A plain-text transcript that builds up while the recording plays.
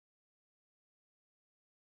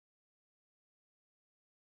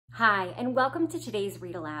Hi, and welcome to today's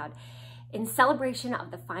Read Aloud. In celebration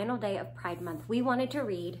of the final day of Pride Month, we wanted to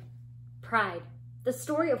read Pride, the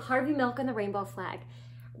story of Harvey Milk and the Rainbow Flag,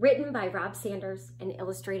 written by Rob Sanders and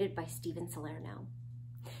illustrated by Stephen Salerno.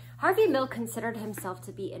 Harvey Milk considered himself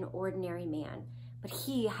to be an ordinary man, but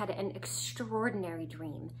he had an extraordinary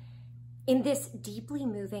dream. In this deeply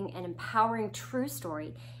moving and empowering true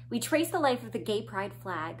story, we trace the life of the gay pride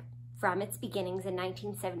flag from its beginnings in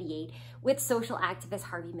 1978 with social activist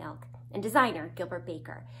Harvey Milk and designer Gilbert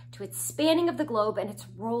Baker to its spanning of the globe and its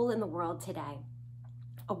role in the world today.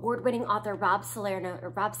 Award-winning author Rob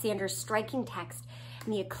Sanders' striking text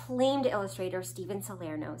and the acclaimed illustrator Stephen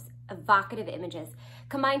Salerno's evocative images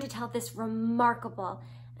combined to tell this remarkable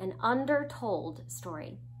and undertold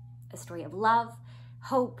story, a story of love,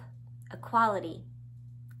 hope, equality,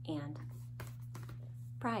 and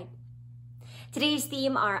pride. Today's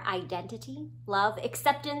theme are identity, love,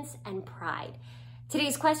 acceptance, and pride.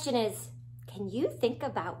 Today's question is, can you think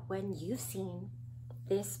about when you've seen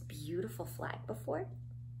this beautiful flag before?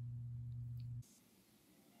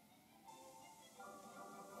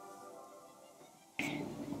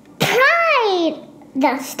 Pride!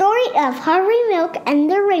 The story of Harvey Milk and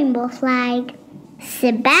the Rainbow Flag.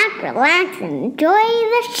 Sit back, relax, and enjoy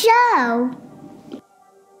the show.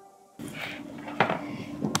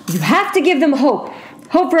 You have to give them hope.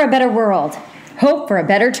 Hope for a better world. Hope for a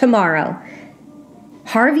better tomorrow.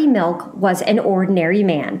 Harvey Milk was an ordinary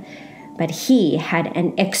man, but he had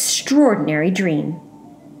an extraordinary dream.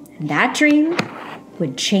 And that dream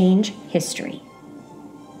would change history.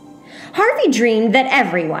 Harvey dreamed that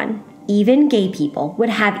everyone, even gay people, would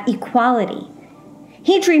have equality.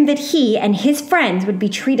 He dreamed that he and his friends would be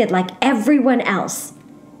treated like everyone else.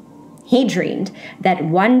 He dreamed that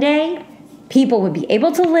one day, people would be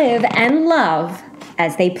able to live and love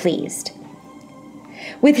as they pleased.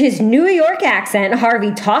 With his New York accent,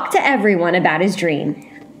 Harvey talked to everyone about his dream.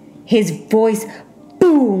 His voice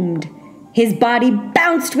boomed. His body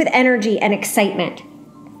bounced with energy and excitement.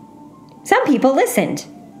 Some people listened.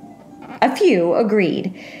 A few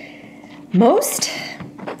agreed. Most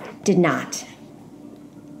did not.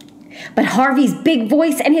 But Harvey's big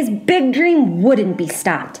voice and his big dream wouldn't be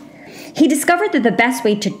stopped. He discovered that the best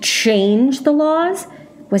way to change the laws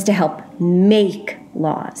was to help make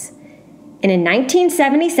laws. And in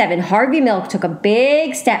 1977, Harvey Milk took a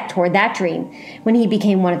big step toward that dream when he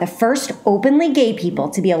became one of the first openly gay people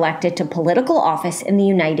to be elected to political office in the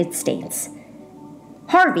United States.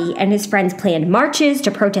 Harvey and his friends planned marches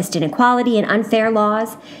to protest inequality and unfair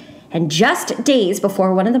laws. And just days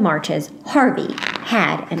before one of the marches, Harvey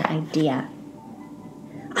had an idea.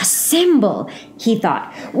 A symbol, he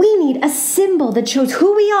thought. We need a symbol that shows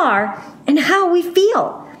who we are and how we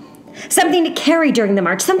feel. Something to carry during the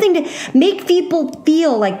march, something to make people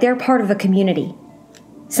feel like they're part of a community.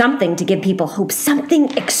 Something to give people hope,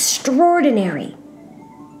 something extraordinary.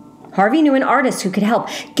 Harvey knew an artist who could help,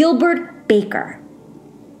 Gilbert Baker.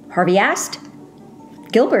 Harvey asked.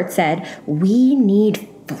 Gilbert said, "We need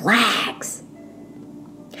flags."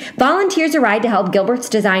 Volunteers arrived to help Gilbert's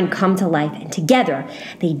design come to life, and together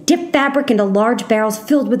they dipped fabric into large barrels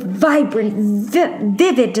filled with vibrant,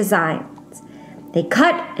 vivid designs. They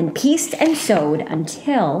cut and pieced and sewed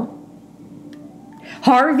until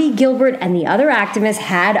Harvey, Gilbert, and the other activists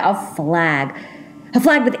had a flag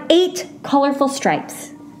with 8 colorful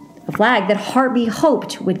stripes, a flag that Harvey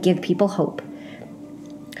hoped would give people hope.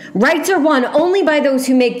 Rights are won only by those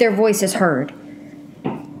who make their voices heard.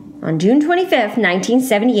 On June 25th,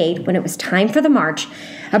 1978, when it was time for the march,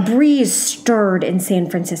 a breeze stirred in San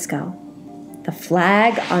Francisco. The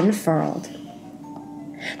flag unfurled.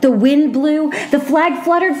 The wind blew, the flag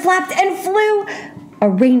fluttered, flapped, and flew. A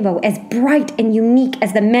rainbow as bright and unique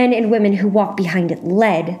as the men and women who walked behind it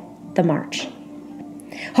led the march.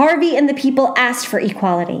 Harvey and the people asked for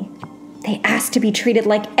equality. They asked to be treated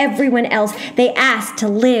like everyone else. They asked to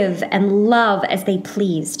live and love as they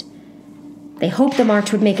pleased. They hoped the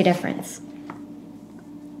march would make a difference.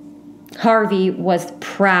 Harvey was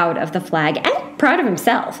proud of the flag and proud of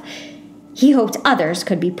himself. He hoped others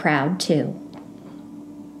could be proud too.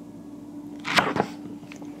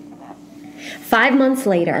 5 months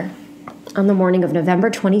later, on the morning of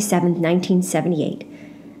November 27, 1978,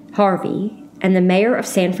 Harvey and the mayor of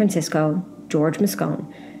San Francisco, George Moscone,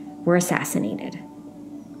 were assassinated.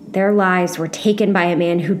 Their lives were taken by a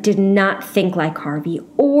man who did not think like Harvey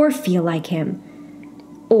or feel like him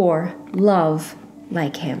or love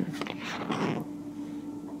like him.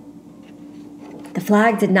 The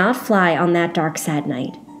flag did not fly on that dark, sad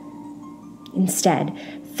night. Instead,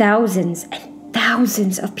 thousands and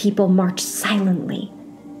thousands of people marched silently,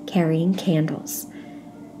 carrying candles.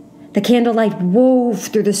 The candlelight wove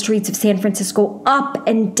through the streets of San Francisco, up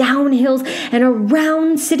and down hills and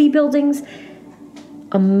around city buildings.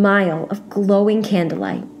 A mile of glowing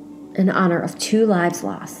candlelight in honor of 2 lives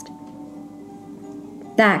lost.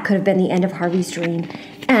 That could have been the end of Harvey's dream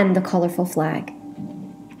and the colorful flag.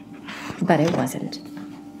 But it wasn't.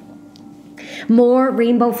 More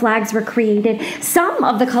rainbow flags were created. Some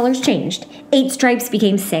of the colors changed. 8 stripes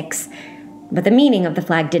became 6. But the meaning of the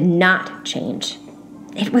flag did not change.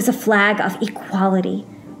 It was a flag of equality.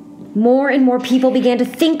 More and more people began to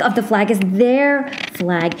think of the flag as their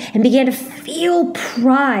flag and began to feel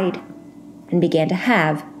pride and began to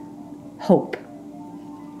have hope.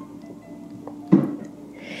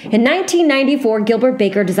 In 1994, Gilbert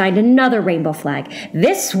Baker designed another rainbow flag.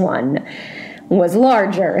 This one was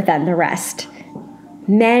larger than the rest.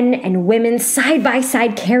 Men and women side by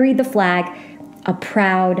side carried the flag. A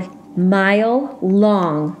proud,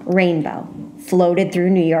 mile-long rainbow floated through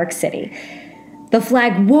New York City. The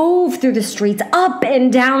flag wove through the streets, up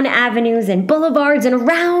and down avenues and boulevards and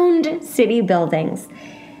around city buildings.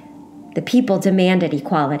 The people demanded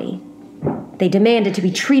equality. They demanded to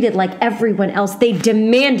be treated like everyone else. They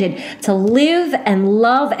demanded to live and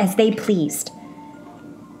love as they pleased.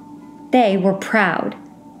 They were proud.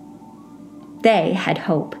 They had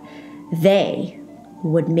hope. They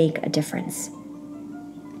would make a difference.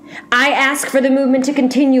 I ask for the movement to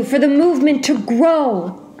continue, for the movement to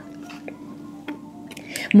grow.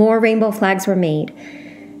 More rainbow flags were made.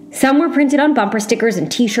 Some were printed on bumper stickers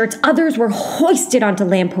and t-shirts. Others were hoisted onto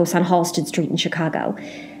lampposts on Halsted Street in Chicago.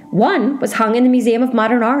 One was hung in the Museum of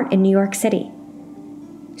Modern Art in New York City.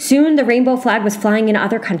 Soon the rainbow flag was flying in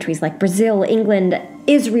other countries like Brazil, England,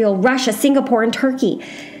 Israel, Russia, Singapore, and Turkey.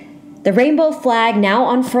 The rainbow flag now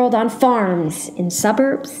unfurled on farms, in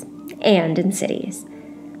suburbs, and in cities.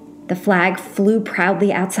 The flag flew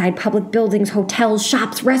proudly outside public buildings, hotels,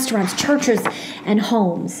 shops, restaurants, churches, and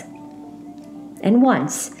homes. And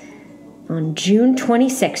once, on June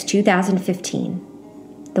 26, 2015,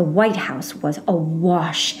 the White House was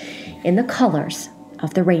awash in the colors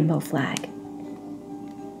of the rainbow flag.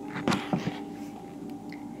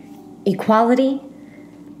 Equality,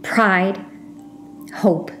 pride,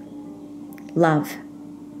 hope, love.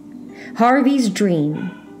 Harvey's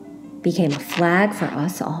dream became a flag for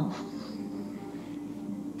us all.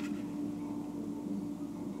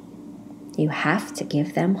 You have to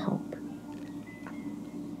give them hope.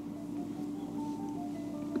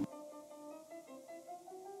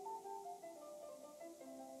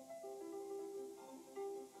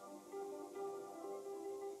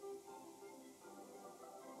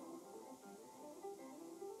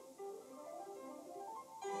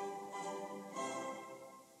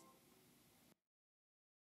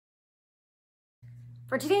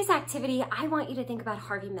 For today's activity, I want you to think about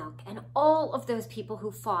Harvey Milk and all of those people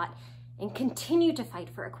who fought and continue to fight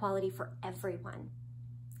for equality for everyone.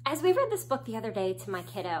 As we read this book the other day to my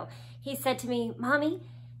kiddo, he said to me, "Mommy,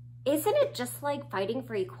 isn't it just like fighting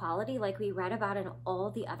for equality like we read about in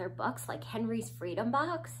all the other books, like Henry's Freedom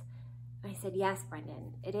Box?" And I said, "Yes,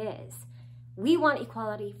 Brendan, it is. We want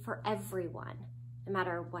equality for everyone, no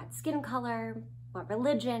matter what skin color, what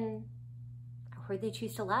religion, or who they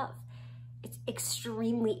choose to love. It's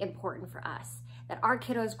extremely important for us that our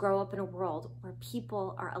kiddos grow up in a world where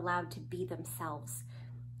people are allowed to be themselves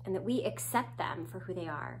and that we accept them for who they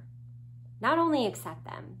are. Not only accept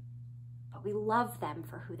them, but we love them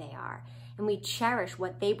for who they are and we cherish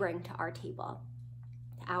what they bring to our table,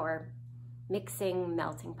 our mixing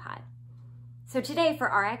melting pot." So today for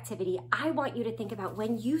our activity, I want you to think about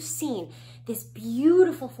when you've seen this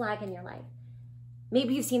beautiful flag in your life.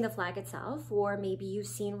 Maybe you've seen the flag itself, or maybe you've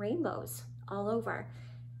seen rainbows all over.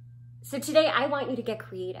 So today I want you to get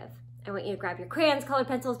creative. I want you to grab your crayons, colored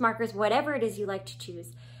pencils, markers, whatever it is you like to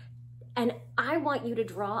choose. And I want you to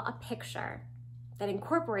draw a picture that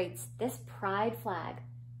incorporates this pride flag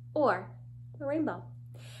or a rainbow.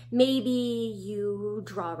 Maybe you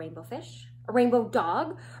draw a rainbow fish, a rainbow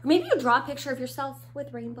dog, or maybe you draw a picture of yourself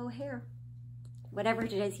with rainbow hair. Whatever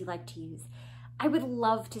it is you like to use. I would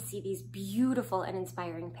love to see these beautiful and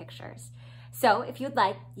inspiring pictures. So if you'd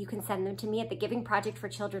like, you can send them to me at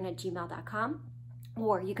thegivingprojectforchildren@gmail.com,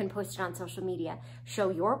 or you can post it on social media, show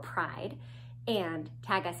your pride, and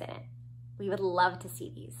tag us in it. We would love to see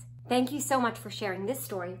these. Thank you so much for sharing this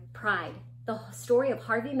story, Pride, the story of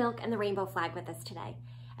Harvey Milk and the rainbow flag with us today.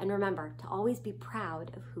 And remember to always be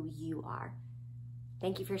proud of who you are.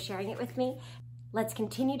 Thank you for sharing it with me. Let's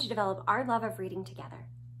continue to develop our love of reading together.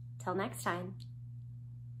 Till next time.